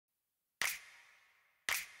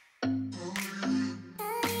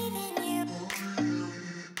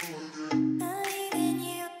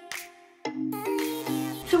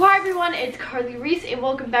So hi everyone, it's Karli Reese and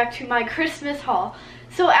welcome back to my Christmas haul.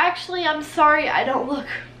 So actually, I'm sorry I don't look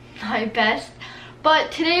my best,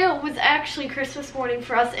 but today was actually Christmas morning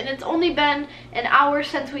for us and it's only been an hour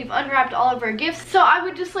since we've unwrapped all of our gifts. So I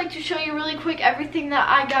would just like to show you really quick everything that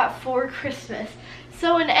I got for Christmas.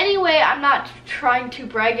 So in any way, I'm not trying to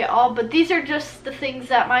brag at all, but these are just the things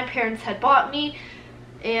that my parents had bought me.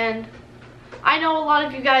 And I know a lot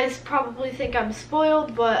of you guys probably think I'm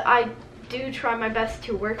spoiled, but I do try my best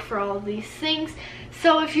to work for all of these things.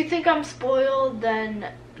 So if you think I'm spoiled, then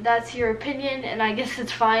that's your opinion and I guess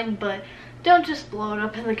it's fine, but don't just blow it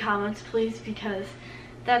up in the comments, please, because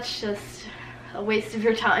that's just a waste of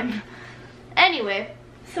your time. Anyway,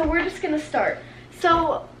 so we're just gonna start.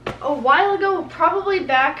 So a while ago, probably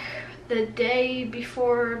back the day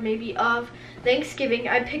before, maybe of Thanksgiving,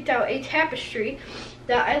 I picked out a tapestry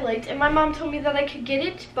that I liked, and my mom told me that I could get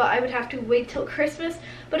it, but I would have to wait till Christmas.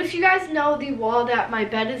 But if you guys know the wall that my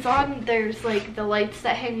bed is on, there's like the lights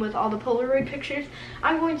that hang with all the Polaroid pictures.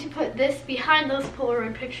 I'm going to put this behind those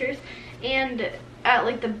Polaroid pictures and at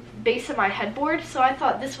like the base of my headboard, so I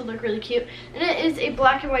thought this would look really cute. And it is a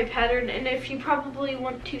black and white pattern, and if you probably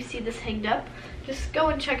want to see this hanged up, just go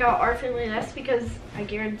and check out Our Family Nest, because I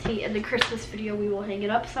guarantee in the Christmas video we will hang it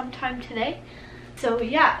up sometime today. So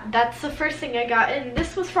yeah, that's the first thing I got, and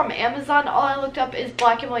this was from Amazon. All I looked up is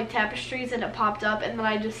black and white tapestries and it popped up, and then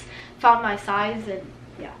I just found my size, and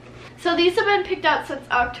yeah. So these have been picked out since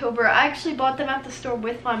October. I actually bought them at the store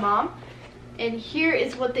with my mom, and here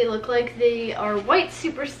is what they look like. They are white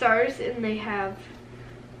superstars and they have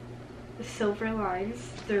the silver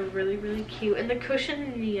lines. They're really, really cute, and the cushion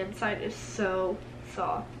in the inside is so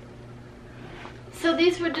soft. So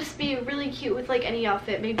these would just be really cute with like any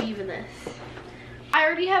outfit, maybe even this. I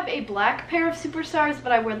already have a black pair of superstars,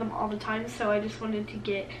 but I wear them all the time, so I just wanted to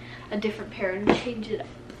get a different pair and change it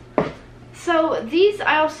up. So these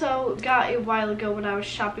I also got a while ago when I was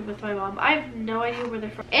shopping with my mom. I have no idea where they're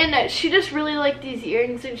from. And she just really liked these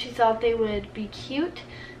earrings and she thought they would be cute.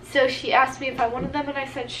 So she asked me if I wanted them and I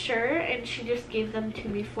said sure, and she just gave them to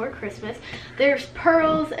me for Christmas. There's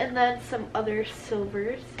pearls and then some other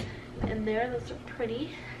silvers in there. Those are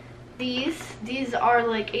pretty. These are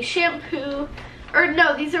like a shampoo. Or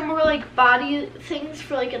no, these are more like body things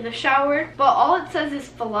for like in the shower. But all it says is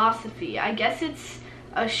philosophy. I guess it's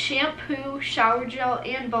a shampoo, shower gel,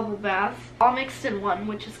 and bubble bath all mixed in one,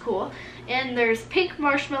 which is cool. And there's pink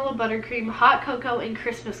marshmallow, buttercream, hot cocoa, and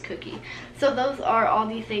Christmas cookie. So those are all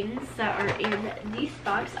the things that are in this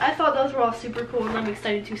box. I thought those were all super cool, and I'm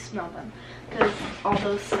excited to smell them because all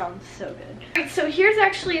those sound so good. Alright, so here's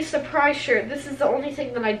actually a surprise shirt. This is the only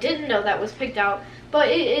thing that I didn't know that was picked out, but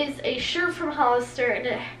it is a shirt from Hollister, and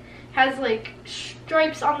it has like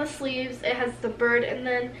stripes on the sleeves. It has the bird, and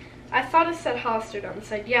then I thought it said Hollister on the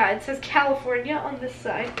side. Yeah, it says California on this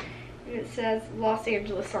side, and it says Los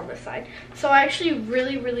Angeles on this side. So I actually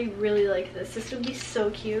really, really, really like this. This would be so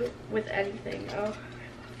cute with anything. Oh, I love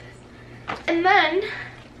this. And then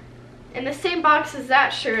in the same box as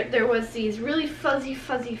that shirt, there was these really fuzzy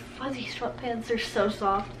sweatpants. They're so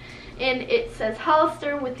soft. And it says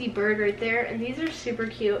Hollister with the bird right there. And these are super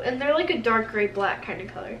cute. And they're like a dark gray black kind of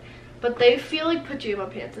color. But they feel like pajama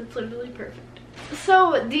pants. It's literally perfect.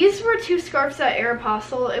 So these were two scarves at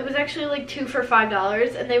Aeropostale. It was actually like 2 for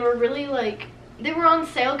 $5. And they were really like, they were on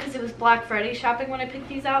sale because it was Black Friday shopping when I picked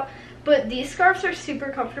these out. But these scarves are super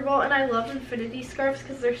comfortable. And I love infinity scarves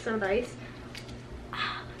because they're so nice.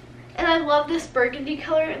 And I love this burgundy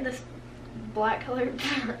color and this black color.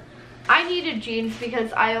 I needed jeans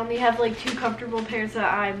because I only have like 2 comfortable pairs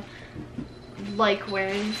that I'm like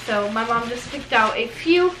wearing. So my mom just picked out a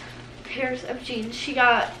few pairs of jeans. She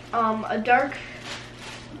got a dark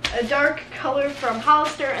color from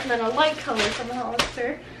Hollister and then a light color from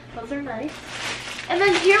Hollister. Those are nice. And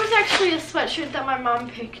then here was actually a sweatshirt that my mom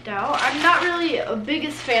picked out. I'm not really a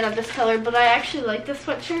biggest fan of this color, but I actually like this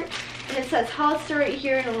sweatshirt. And it says Hollister right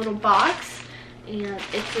here in a little box. And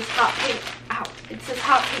it's this hot pink, it's this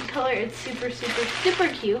hot pink color. It's super, super, super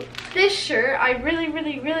cute. This shirt, I really,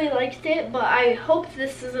 really, really liked it, but I hope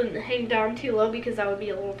this doesn't hang down too low because that would be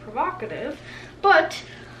a little provocative. But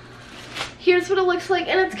here's what it looks like,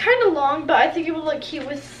 and it's kind of long, but I think it would look cute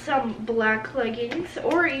with some black leggings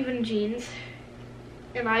or even jeans.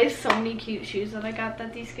 And I have so many cute shoes that I got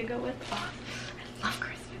that these could go with. Oh, I love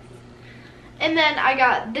Christmas. And then I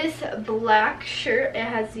got this black shirt. It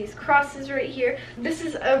has these crosses right here. This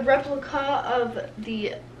is a replica of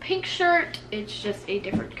the pink shirt. It's just a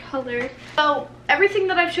different color. So everything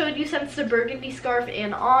that I've showed you since the burgundy scarf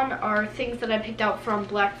and on are things that I picked out from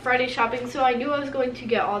Black Friday shopping. So I knew I was going to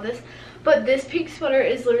get all this. But this pink sweater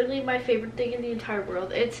is literally my favorite thing in the entire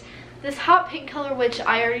world. It's this hot pink color, which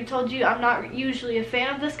I already told you I'm not usually a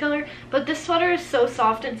fan of this color, but this sweater is so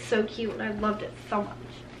soft and so cute, and I loved it so much.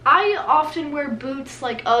 I often wear boots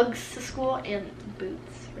like Uggs to school, and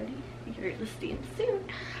boots, ready? You're gonna see them soon.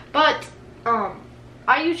 But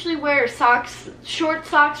I usually wear socks, short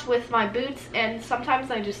socks with my boots, and sometimes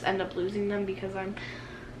I just end up losing them because I'm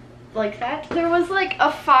like that. There was like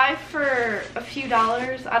a 5 for a few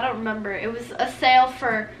dollars. I don't remember. It was a sale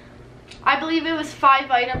for, I believe it was 5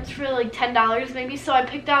 items for like $10 maybe. So I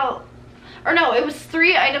picked out, or no, it was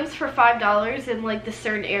 3 items for $5 in like the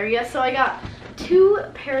certain area. So I got 2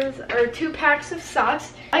 packs of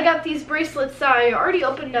socks. I got these bracelets that I already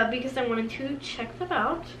opened up because I wanted to check them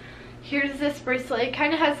out. Here's this bracelet. It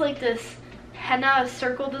kind of has like this henna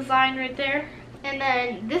circle design right there. And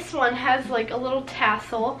then this one has like a little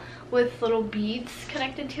tassel with little beads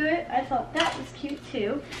connected to it. I thought that was cute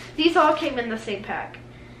too. These all came in the same pack.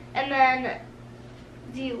 And then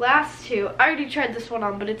the last 2, I already tried this one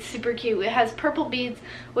on, but it's super cute. It has purple beads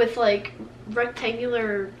with like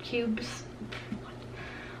rectangular cubes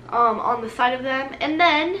on the side of them. And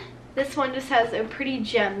then this one just has a pretty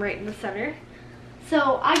gem right in the center.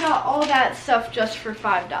 So I got all that stuff just for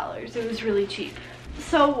 $5. It was really cheap.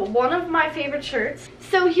 So one of my favorite shirts.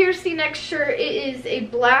 So here's the next shirt. It is a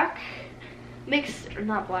black mixed, or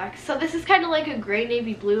not black. So this is kind of like a gray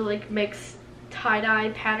navy blue, like mixed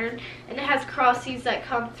tie-dye pattern. And it has crossies that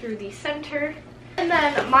come through the center. And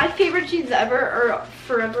then my favorite jeans ever are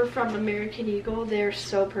forever from American Eagle. They're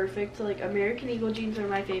so perfect. Like American Eagle jeans are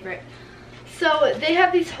my favorite. So they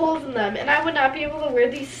have these holes in them, and I would not be able to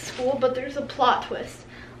wear these to school, but there's a plot twist.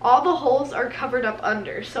 All the holes are covered up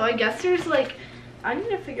under. So I guess there's like, I need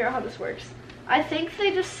to figure out how this works. I think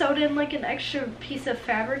they just sewed in like an extra piece of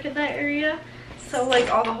fabric in that area, so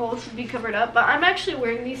like all the holes would be covered up. But I'm actually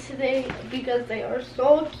wearing these today because they are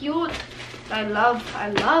so cute. I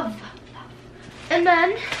love. And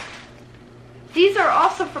then these are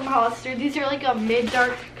also from Hollister. These are like a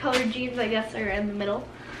mid-dark colored jeans, I guess they're in the middle.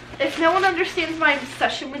 If no one understands my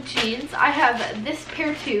obsession with jeans, I have this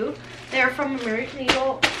pair too. They're from American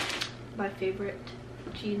Eagle, my favorite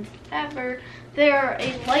jeans ever. They're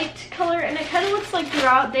a light color, and it kind of looks like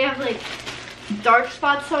throughout they have like dark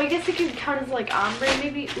spots, so I guess it can count as like ombre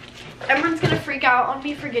maybe. Everyone's gonna freak out on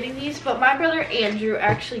me for getting these, but my brother Andrew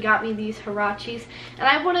actually got me these Huaraches, and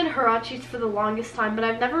I've wanted Huaraches for the longest time, but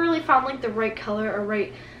I've never really found like the right color or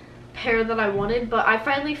right pair that I wanted. But I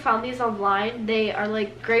finally found these online. They are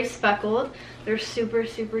like gray speckled. They're super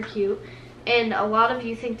cute, and a lot of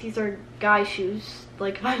you think these are guy shoes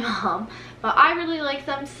like my mom, but I really like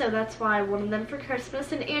them, so that's why I wanted them for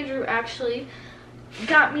Christmas. And Andrew actually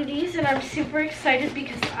got me these, and I'm super excited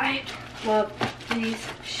because I love these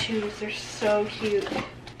shoes. They're so cute.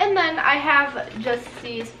 And then I have just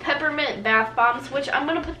these peppermint bath bombs, which I'm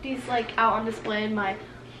gonna put these like out on display in my,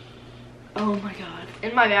 oh my god,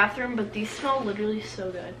 in my bathroom, but these smell literally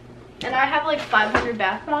so good. And I have like 500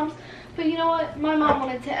 bath bombs, but you know what, my mom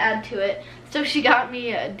wanted to add to it, so she got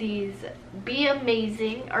me these Be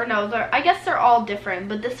Amazing, or no, I guess they're all different,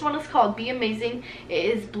 but this one is called Be Amazing.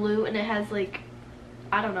 It is blue, and it has like,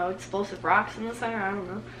 I don't know, explosive rocks in the center, I don't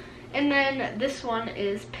know. And then this one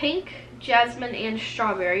is pink, jasmine, and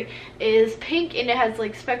strawberry. It is pink, and it has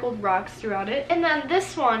like speckled rocks throughout it. And then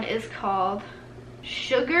this one is called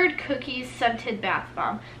Sugared Cookies Scented Bath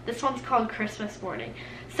Bomb. This one's called Christmas Morning.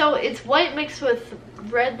 So it's white mixed with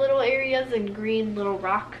red little areas and green little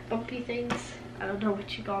rock bumpy things. I don't know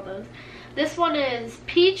what you call those. This one is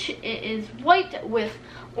peach. It is white with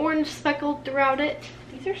orange speckled throughout it.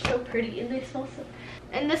 These are so pretty, and they smell so.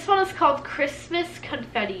 And this one is called Christmas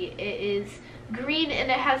Confetti. It is green, and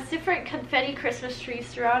it has different confetti Christmas trees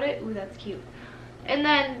throughout it. Ooh, that's cute. And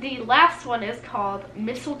then the last one is called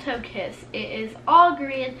Mistletoe Kiss. It is all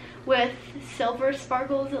green with silver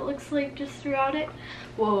sparkles, it looks like, just throughout it.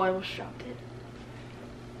 Whoa, I almost dropped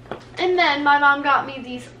it. And then my mom got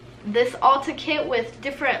me this Ulta kit with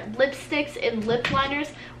different lipsticks and lip liners,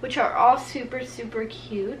 which are all super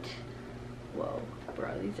cute. Whoa,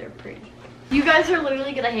 bro, these are pretty. You guys are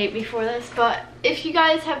literally gonna hate me for this, but if you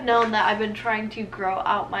guys have known that I've been trying to grow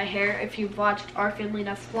out my hair, if you've watched our Family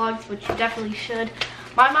Nest vlogs, which you definitely should,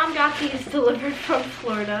 my mom got these delivered from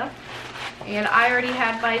Florida, and I already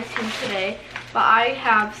had mine too today, but I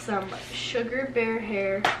have some Sugar Bear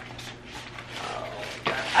hair. Oh,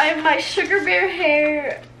 I have my Sugar Bear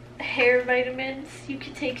hair vitamins. You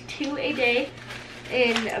can take 2 a day.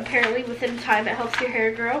 And apparently within time it helps your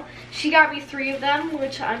hair grow. She got me 3 of them,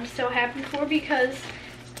 which I'm so happy for because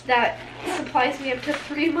that supplies me up to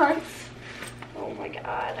 3 months. Oh my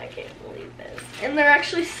god, I can't believe this. And they're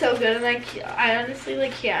actually so good, and I honestly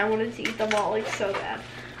like can't. I wanted to eat them all like so bad.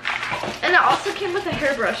 And it also came with a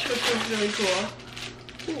hairbrush, which was really cool.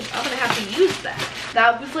 Ooh, I'm gonna have to use that.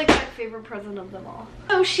 That was like my favorite present of them all.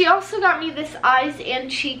 So she also got me this eyes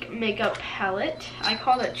and cheek makeup palette. I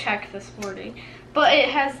called it Check this morning. But it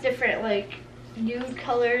has different like nude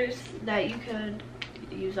colors that you could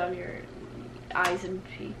use on your eyes and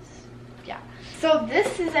cheeks. Yeah. So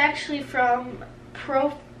this is actually from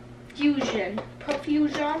Profusion.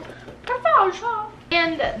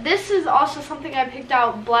 And this is also something I picked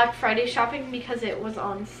out Black Friday shopping because it was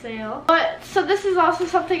on sale. So this is also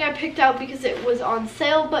something I picked out because it was on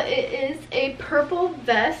sale, but it is a purple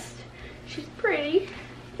vest. She's pretty.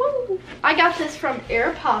 Woo! I got this from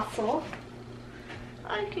Aeropostale.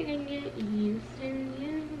 I can get used to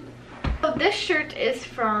you. So this shirt is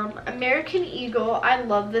from American Eagle. I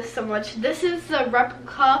love this so much. This is the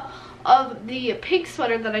replica of the pink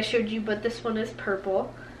sweater that I showed you, but this one is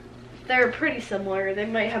purple. They're pretty similar. They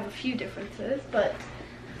might have a few differences, but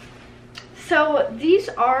so these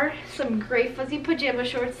are some gray fuzzy pajama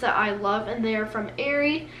shorts that I love, and they are from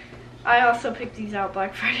Aerie. I also picked these out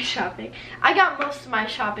Black Friday shopping. I got most of my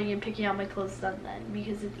shopping and picking out my clothes done then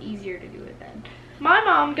because it's easier to do it then. My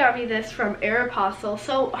mom got me this from Aeropostale.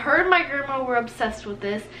 So her and my grandma were obsessed with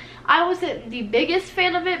this. I wasn't the biggest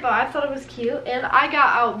fan of it, but I thought it was cute, and I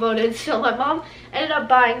got outvoted. So my mom ended up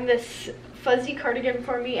buying this fuzzy cardigan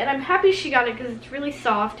for me, and I'm happy she got it because it's really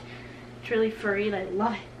soft, it's really furry, and I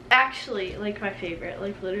love it. Actually, like my favorite,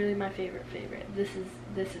 like literally my favorite. This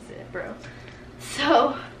is it, bro.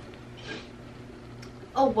 So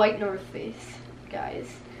a white North Face, guys.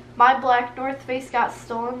 My black North Face got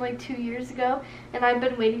stolen like 2 years ago, and I've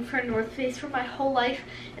been waiting for a North Face for my whole life,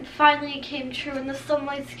 and finally it came true, and the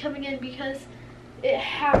sunlight's coming in because it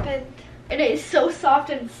happened. And it is so soft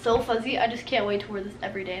and so fuzzy. I just can't wait to wear this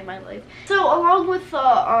every day in my life. So along with the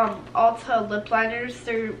Ulta lip liners,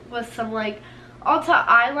 there was some like Ulta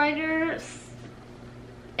eyeliners,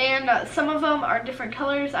 and some of them are different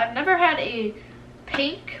colors. I've never had a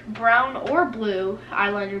pink, brown, or blue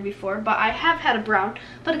eyeliner before, but I have had a brown,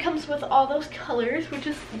 but it comes with all those colors, which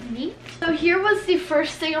is neat. So here was the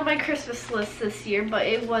first thing on my Christmas list this year, but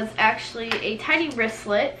it was actually a tiny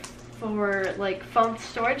wristlet for like phone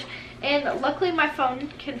storage, and luckily my phone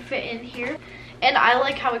can fit in here, and I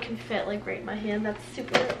like how it can fit like right in my hand. That's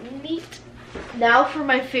super neat. Now for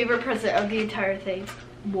my favorite present of the entire thing,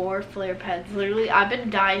 more flare pens. Literally, I've been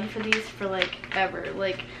dying for these for like ever.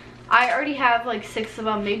 Like I already have like 6 of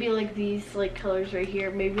them, maybe like these like colors right here,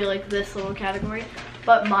 maybe like this little category,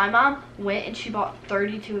 but my mom went and she bought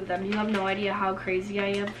 32 of them. You have no idea how crazy I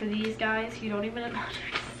am for these, guys. You don't even understand.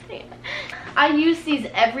 I use these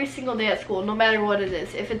every single day at school, no matter what it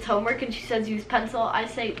is. If it's homework and she says use pencil, I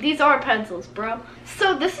say, these are pencils, bro.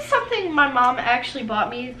 So this is something my mom actually bought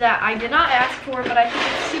me that I did not ask for, but I think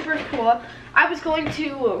it's super cool. I was going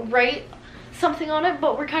to write something on it,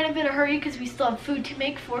 but we're kind of in a hurry because we still have food to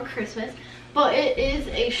make for Christmas. But it is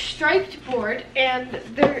a striped board, and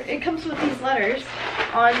it comes with these letters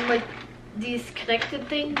on like these connected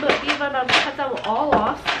things, but me and my mom cut them all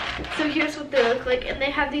off. So here's what they look like, and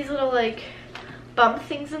they have these little like bump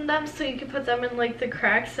things in them, so you can put them in like the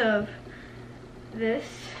cracks of this.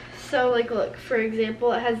 So like look, for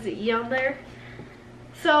example, it has the E on there.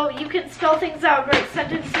 So you can spell things out, write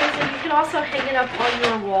sentences, and you can also hang it up on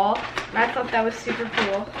your wall. And I thought that was super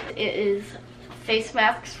cool. It is face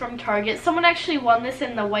masks from Target. Someone actually won this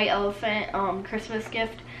in the White Elephant Christmas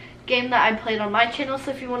gift game that I played on my channel.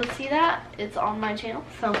 So if you want to see that, it's on my channel.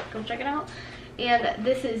 So go check it out. And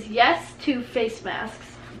this is Yes to Face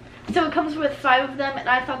Masks. So it comes with 5 of them, and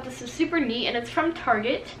I thought this was super neat, and it's from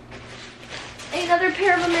Target. Another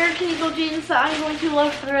pair of American Eagle jeans that I'm going to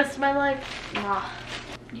love for the rest of my life.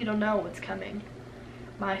 You don't know what's coming.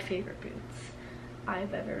 My favorite boots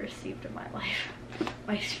I've ever received in my life.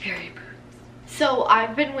 My Sperry boots. So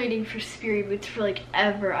I've been waiting for Sperry boots for like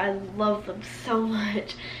ever. I love them so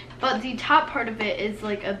much. But the top part of it is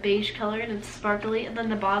like a beige color and it's sparkly, and then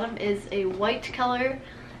the bottom is a white color,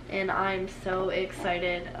 and I'm so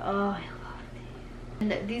excited. Oh, I love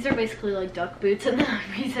these. And these are basically like duck boots, and the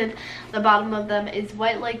reason the bottom of them is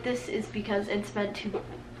white like this is because it's meant to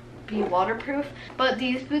be waterproof. But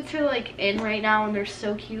these boots are like in right now, and they're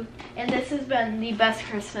so cute. And this has been the best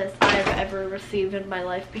Christmas I've ever received in my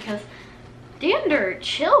life because Dander,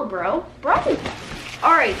 chill, bro.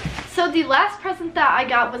 Alright, so the last present that I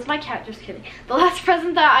got was my cat, just kidding. The last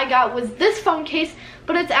present that I got was this phone case,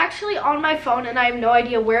 but it's actually on my phone and I have no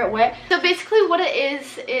idea where it went. So basically what it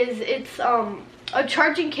is it's a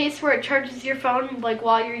charging case where it charges your phone like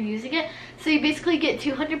while you're using it. So you basically get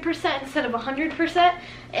 200% instead of 100%.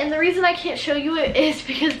 And the reason I can't show you it is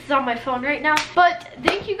because it's on my phone right now. But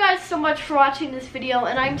thank you guys so much for watching this video,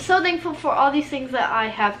 and I'm so thankful for all these things that I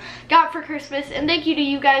have got for Christmas. And thank you to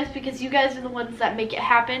you guys, because you guys are the ones that make it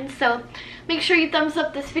happen. So make sure you thumbs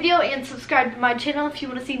up this video and subscribe to my channel if you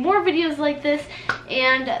want to see more videos like this.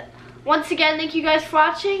 And once again, thank you guys for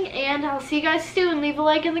watching, and I'll see you guys soon. Leave a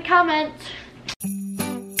like in the comments.